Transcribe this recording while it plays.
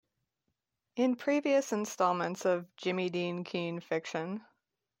In previous installments of Jimmy Dean Keene fiction,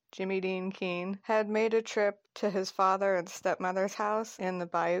 Jimmy Dean Keene had made a trip to his father and stepmother's house in the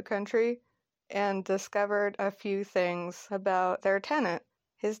Bayou country and discovered a few things about their tenant,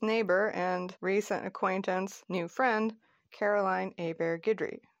 his neighbor and recent acquaintance, new friend, Caroline Aber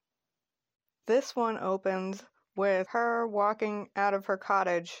Guidry. This one opens with her walking out of her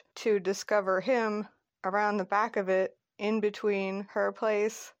cottage to discover him around the back of it, in between her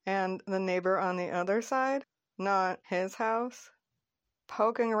place and the neighbor on the other side, not his house,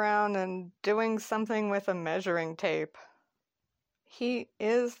 poking around and doing something with a measuring tape. He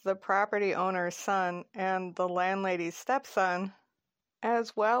is the property owner's son and the landlady's stepson,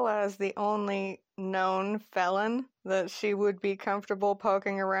 as well as the only known felon that she would be comfortable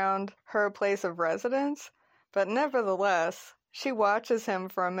poking around her place of residence, but nevertheless, she watches him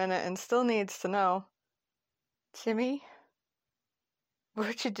for a minute and still needs to know, Jimmy?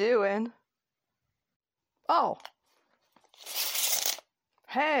 What you doing? Oh.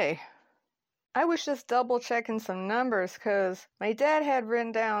 Hey. I was just double checking some numbers because my dad had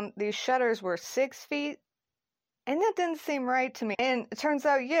written down these shutters were 6 feet, and that didn't seem right to me. And it turns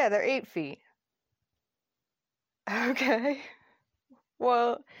out, yeah, they're 8 feet. Okay.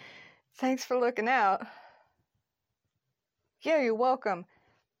 Well, thanks for looking out. Yeah, you're welcome.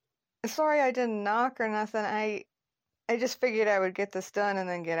 Sorry I didn't knock or nothing. I just figured I would get this done and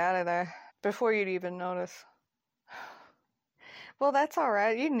then get out of there before you'd even notice. Well, that's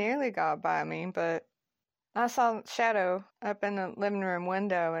alright. You nearly got by me, but I saw Shadow up in the living room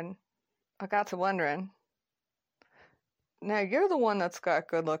window and I got to wondering. Now, you're the one that's got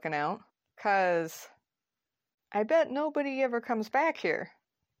good looking out, 'cause I bet nobody ever comes back here.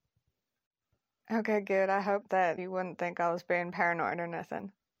 Okay, good. I hope that you wouldn't think I was being paranoid or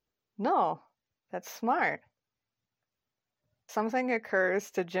nothing. No, that's smart. Something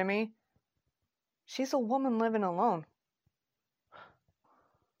occurs to Jimmy. She's a woman living alone.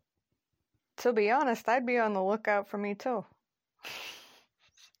 To be honest, I'd be on the lookout for me too.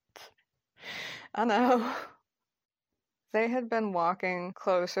 I know. They had been walking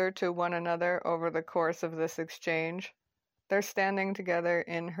closer to one another over the course of this exchange. They're standing together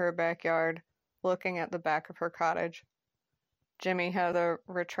in her backyard, looking at the back of her cottage. Jimmy has a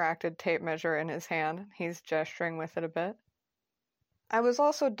retracted tape measure in his hand. He's gesturing with it a bit. I was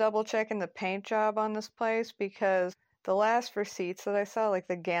also double-checking the paint job on this place because the last receipts that I saw, like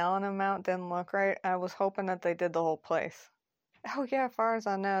the gallon amount, didn't look right. I was hoping that they did the whole place. Oh yeah, as far as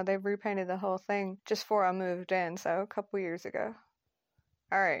I know, they've repainted the whole thing just before I moved in, so a couple years ago.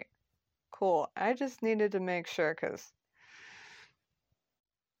 Alright, cool. I just needed to make sure, because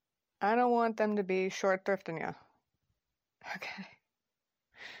I don't want them to be short-thrifting you. Okay.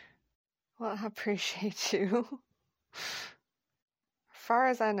 Well, I appreciate you. As far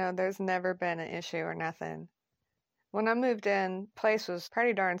as I know, there's never been an issue or nothing. When I moved in, the place was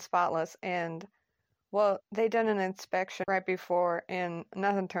pretty darn spotless, and, well, they did an inspection right before, and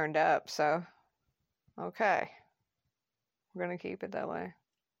nothing turned up, so, okay. We're gonna keep it that way.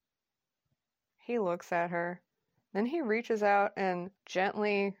 He looks at her, then he reaches out and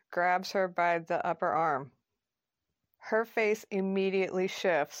gently grabs her by the upper arm. Her face immediately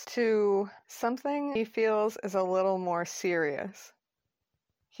shifts to something he feels is a little more serious.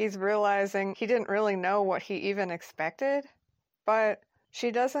 He's realizing he didn't really know what he even expected, but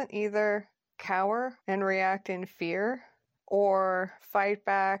she doesn't either cower and react in fear or fight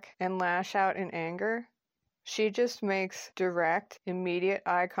back and lash out in anger. She just makes direct, immediate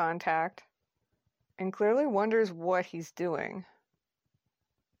eye contact and clearly wonders what he's doing.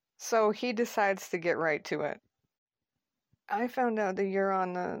 So he decides to get right to it. I found out that you're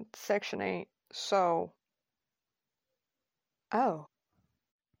on the Section 8, so... Oh.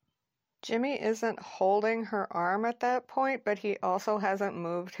 Jimmy isn't holding her arm at that point, but he also hasn't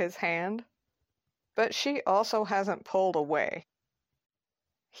moved his hand. But she also hasn't pulled away.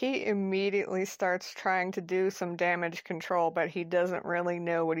 He immediately starts trying to do some damage control, but he doesn't really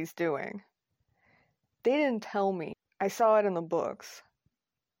know what he's doing. They didn't tell me. I saw it in the books.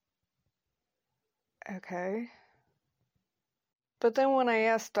 Okay. But then when I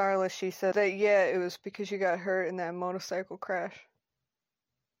asked Darla, she said that, yeah, it was because you got hurt in that motorcycle crash.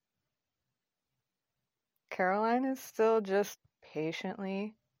 Caroline is still just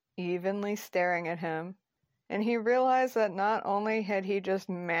patiently, evenly staring at him, and he realized that not only had he just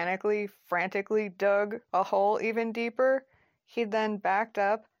manically, frantically dug a hole even deeper, he'd then backed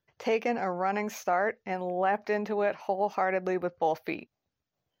up, taken a running start, and leapt into it wholeheartedly with both feet.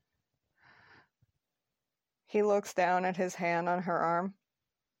 He looks down at his hand on her arm.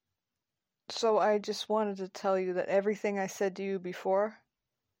 So I just wanted to tell you that everything I said to you before,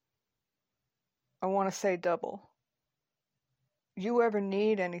 I want to say double. You ever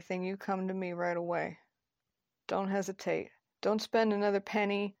need anything, you come to me right away. Don't hesitate. Don't spend another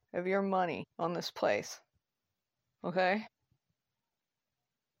penny of your money on this place. Okay?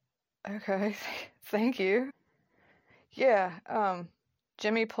 Okay, thank you. Yeah,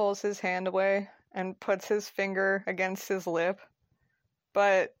 Jimmy pulls his hand away and puts his finger against his lip,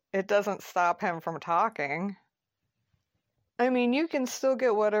 but it doesn't stop him from talking. I mean, you can still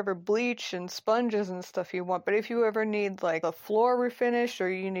get whatever bleach and sponges and stuff you want, but if you ever need, like, the floor refinished, or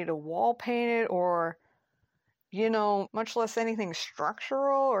you need a wall painted, or, much less anything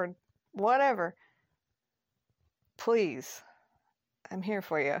structural, or whatever, please, I'm here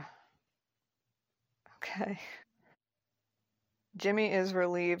for you. Okay. Jimmy is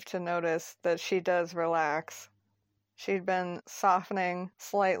relieved to notice that she does relax. She'd been softening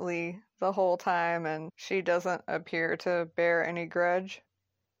slightly the whole time, and she doesn't appear to bear any grudge.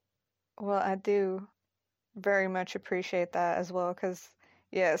 Well, I do very much appreciate that as well, because,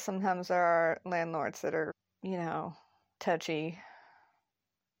 yeah, sometimes there are landlords that are, touchy.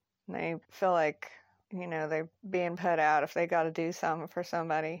 They feel like, they're being put out if they gotta do something for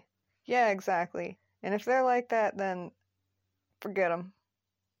somebody. Yeah, exactly. And if they're like that, then forget them.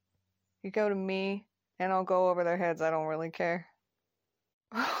 You go to me, and I'll go over their heads. I don't really care.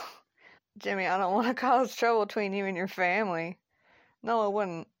 Jimmy, I don't want to cause trouble between you and your family. No, I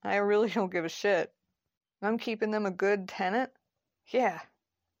wouldn't. I really don't give a shit. I'm keeping them a good tenant? Yeah.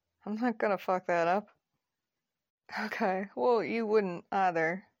 I'm not gonna fuck that up. Okay, well, you wouldn't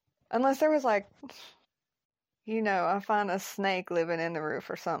either. Unless there was, like, I find a snake living in the roof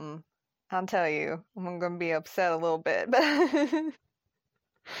or something. I'll tell you, I'm gonna be upset a little bit.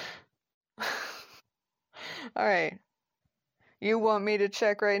 Alright. You want me to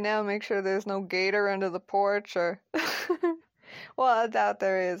check right now, make sure there's no gator under the porch, or... Well, I doubt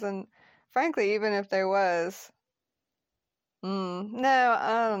there is, and frankly, even if there was... no,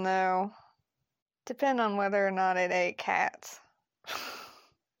 I don't know. Depend on whether or not it ate cats.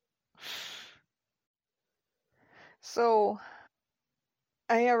 So,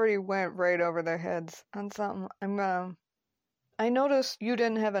 I already went right over their heads on something. I noticed you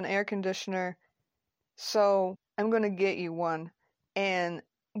didn't have an air conditioner, so I'm gonna get you one. And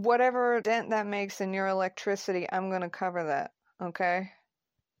whatever dent that makes in your electricity, I'm gonna cover that, okay?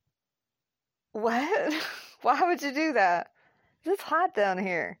 What? Why would you do that? It's hot down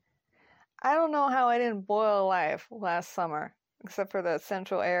here. I don't know how I didn't boil alive last summer, except for the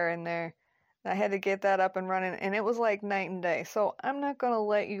central air in there. I had to get that up and running, and it was like night and day. So I'm not gonna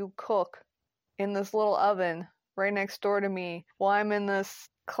let you cook in this little oven right next door to me while I'm in this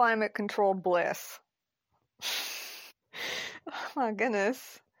climate-controlled bliss. Oh my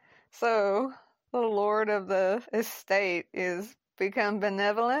goodness. So, the lord of the estate is become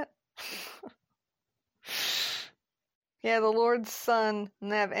benevolent? Yeah, the lord's son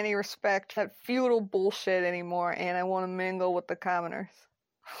doesn't have any respect for that feudal bullshit anymore, and I want to mingle with the commoners.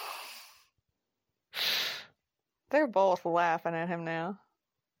 They're both laughing at him now.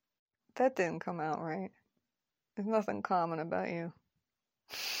 That didn't come out right. There's nothing common about you.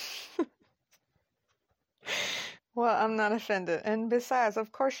 Well, I'm not offended. And besides,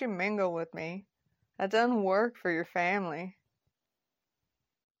 of course you mingle with me. That doesn't work for your family.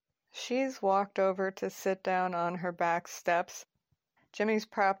 She's walked over to sit down on her back steps. Jimmy's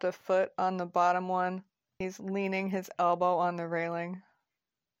propped a foot on the bottom one. He's leaning his elbow on the railing.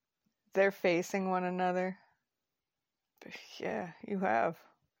 They're facing one another. Yeah, you have.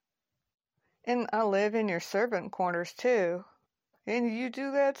 And I live in your servant quarters too. And you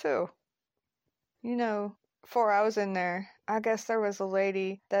do that too. Before I was in there, I guess there was a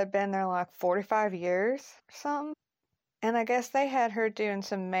lady that had been there like 45 years or something. And I guess they had her doing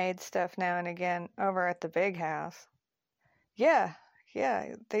some maid stuff now and again over at the big house. Yeah,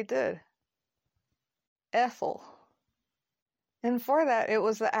 they did. Ethel. And for that, it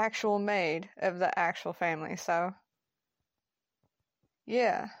was the actual maid of the actual family, so...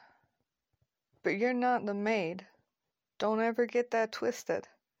 Yeah. But you're not the maid. Don't ever get that twisted.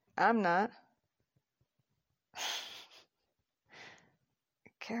 I'm not.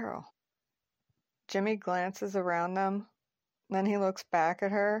 Carol. Jimmy glances around them, then he looks back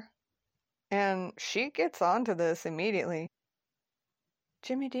at her, and she gets onto this immediately.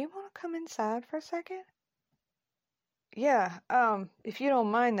 Jimmy, do you want to come inside for a second? Yeah, if you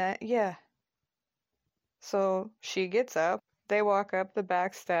don't mind that, yeah. So she gets up, they walk up the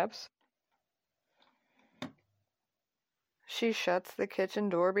back steps. She shuts the kitchen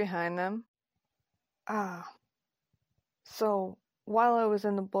door behind them. So while I was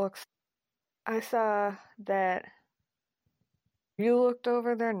in the books, I saw that you looked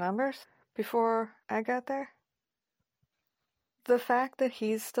over their numbers? before I got there. The fact that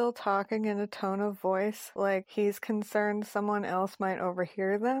he's still talking in a tone of voice like he's concerned someone else might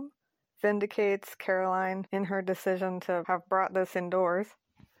overhear them vindicates Caroline in her decision to have brought this indoors.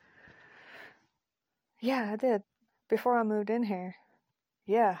 Yeah, I did. Before I moved in here.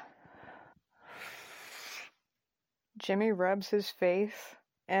 Yeah. Jimmy rubs his face,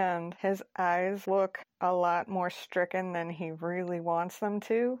 and his eyes look a lot more stricken than he really wants them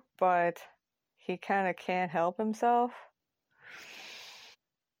to, but he kind of can't help himself.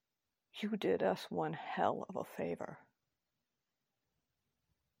 You did us one hell of a favor.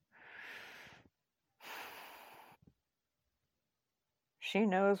 She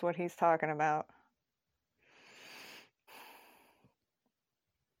knows what he's talking about.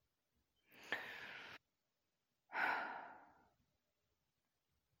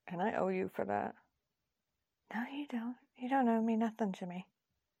 And I owe you for that. No, you don't. You don't owe me nothing, Jimmy.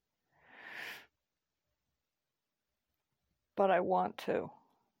 But I want to.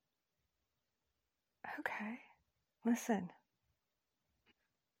 Okay. Listen.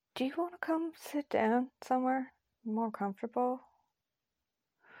 Do you want to come sit down somewhere more comfortable?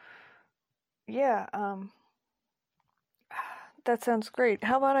 Yeah, that sounds great.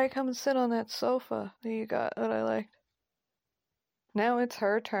 How about I come and sit on that sofa that you got that I liked? Now it's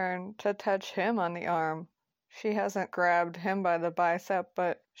her turn to touch him on the arm. She hasn't grabbed him by the bicep,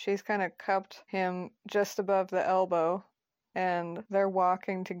 but she's kind of cupped him just above the elbow, and they're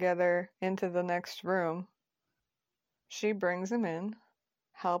walking together into the next room. She brings him in,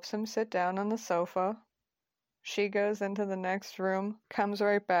 helps him sit down on the sofa. She goes into the next room, comes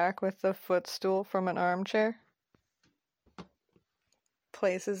right back with the footstool from an armchair,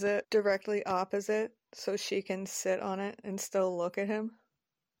 places it directly opposite so she can sit on it and still look at him.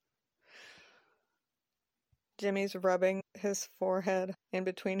 Jimmy's rubbing his forehead in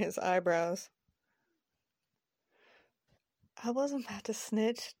between his eyebrows. I wasn't about to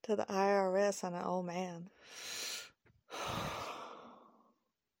snitch to the IRS on an old man.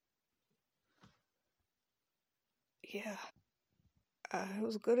 Yeah, it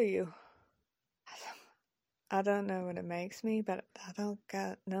was good of you. I don't know what it makes me, but I don't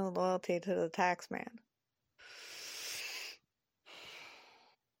got no loyalty to the tax man.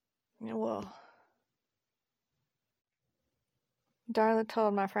 Well, Darla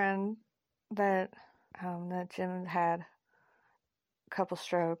told my friend that Jim had a couple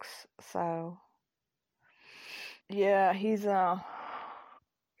strokes, so yeah, he's kind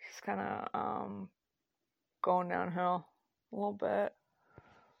of going downhill a little bit.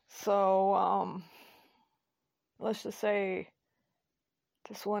 So let's just say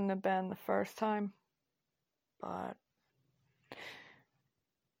this wouldn't have been the first time, but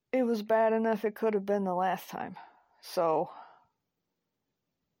it was bad enough it could have been the last time. So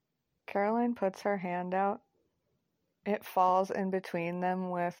Caroline puts her hand out. It falls in between them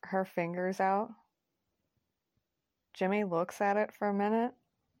with her fingers out. Jimmy looks at it for a minute.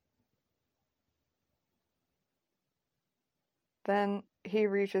 Then he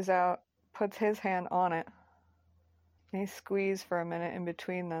reaches out, puts his hand on it. And he squeezes for a minute in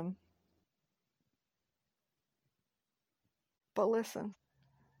between them. But listen,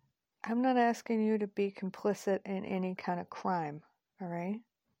 I'm not asking you to be complicit in any kind of crime, alright?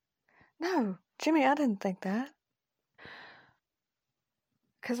 No, Jimmy, I didn't think that.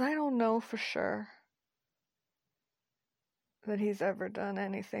 'Cause I don't know for sure that he's ever done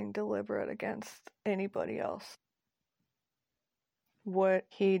anything deliberate against anybody else. What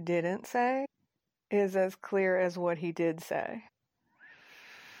he didn't say is as clear as what he did say.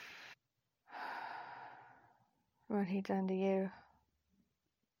 What he done to you?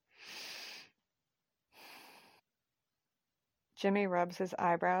 Jimmy rubs his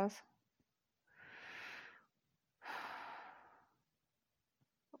eyebrows.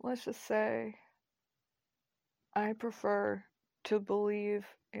 Let's just say I prefer to believe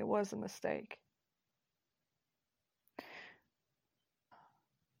it was a mistake.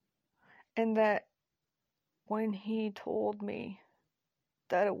 And that when he told me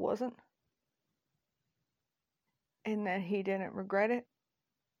that it wasn't, and that he didn't regret it,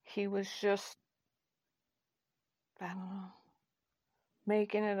 he was just, I don't know,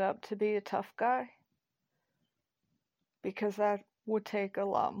 making it up to be a tough guy. Because that would take a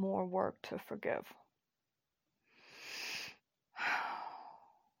lot more work to forgive.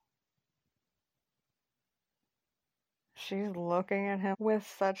 She's looking at him with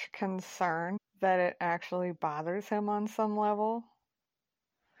such concern that it actually bothers him on some level.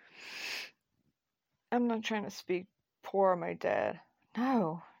 I'm not trying to speak poor of my dad.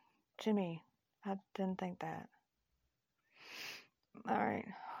 No, Jimmy, I didn't think that. Alright.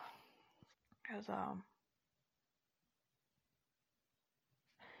 Because,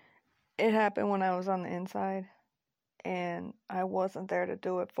 it happened when I was on the inside, and I wasn't there to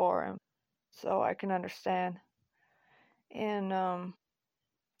do it for him. So I can understand. And,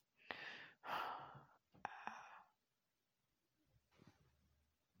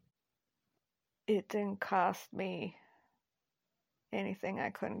 it didn't cost me anything I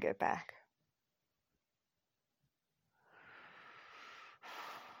couldn't get back.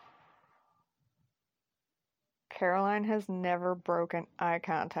 Caroline has never broken eye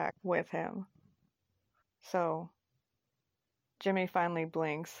contact with him. So, Jimmy finally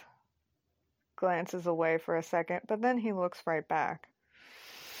blinks, glances away for a second, but then he looks right back.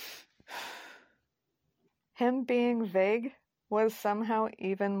 Him being vague was somehow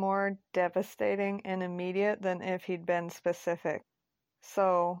even more devastating and immediate than if he'd been specific.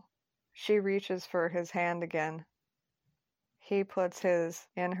 So, she reaches for his hand again. He puts his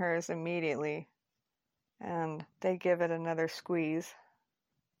in hers immediately, and they give it another squeeze.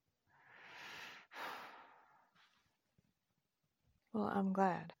 Well, I'm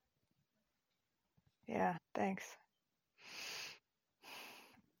glad. Yeah, thanks.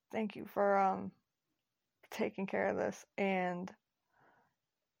 Thank you for taking care of this, and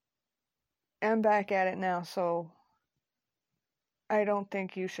I'm back at it now, so I don't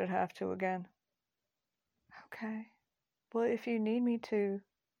think you should have to again. Okay. Well, if you need me to,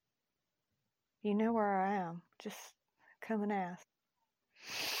 you know where I am. Just come and ask.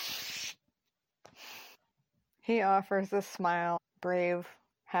 He offers a smile, brave,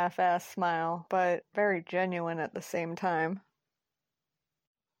 half-assed smile, but very genuine at the same time.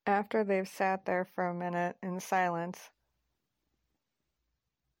 After they've sat there for a minute in silence,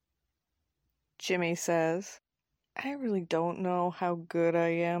 Jimmy says, I really don't know how good I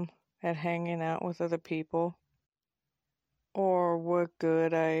am at hanging out with other people, or what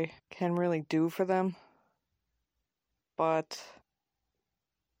good I can really do for them, but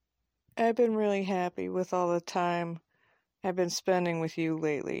I've been really happy with all the time I've been spending with you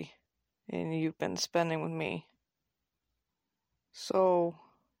lately, and you've been spending with me. So,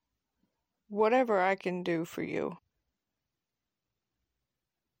 whatever I can do for you,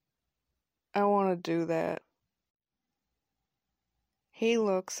 I want to do that. He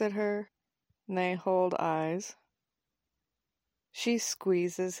looks at her, and they hold eyes. She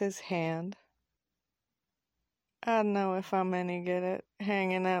squeezes his hand. I don't know if I'm any good at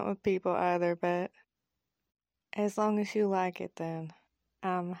hanging out with people either, but as long as you like it, then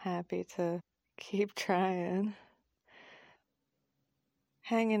I'm happy to keep trying.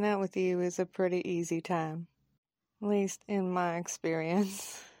 Hanging out with you is a pretty easy time, at least in my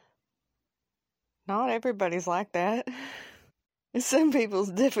experience. Not everybody's like that. Some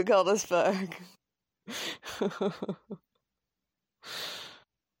people's difficult as fuck.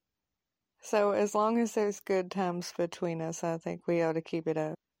 So as long as there's good times between us, I think we ought to keep it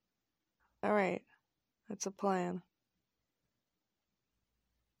up. Alright, that's a plan.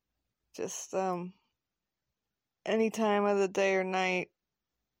 Just, any time of the day or night,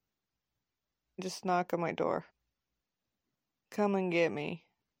 just knock on my door. Come and get me.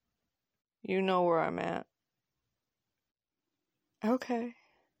 You know where I'm at. Okay.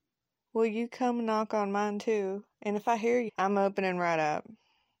 Well, you come knock on mine too, and if I hear you, I'm opening right up.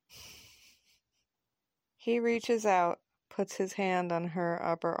 He reaches out, puts his hand on her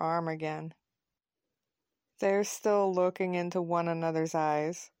upper arm again. They're still looking into one another's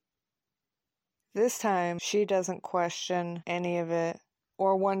eyes. This time, she doesn't question any of it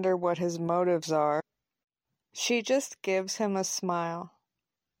or wonder what his motives are. She just gives him a smile,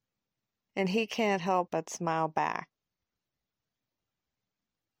 and he can't help but smile back.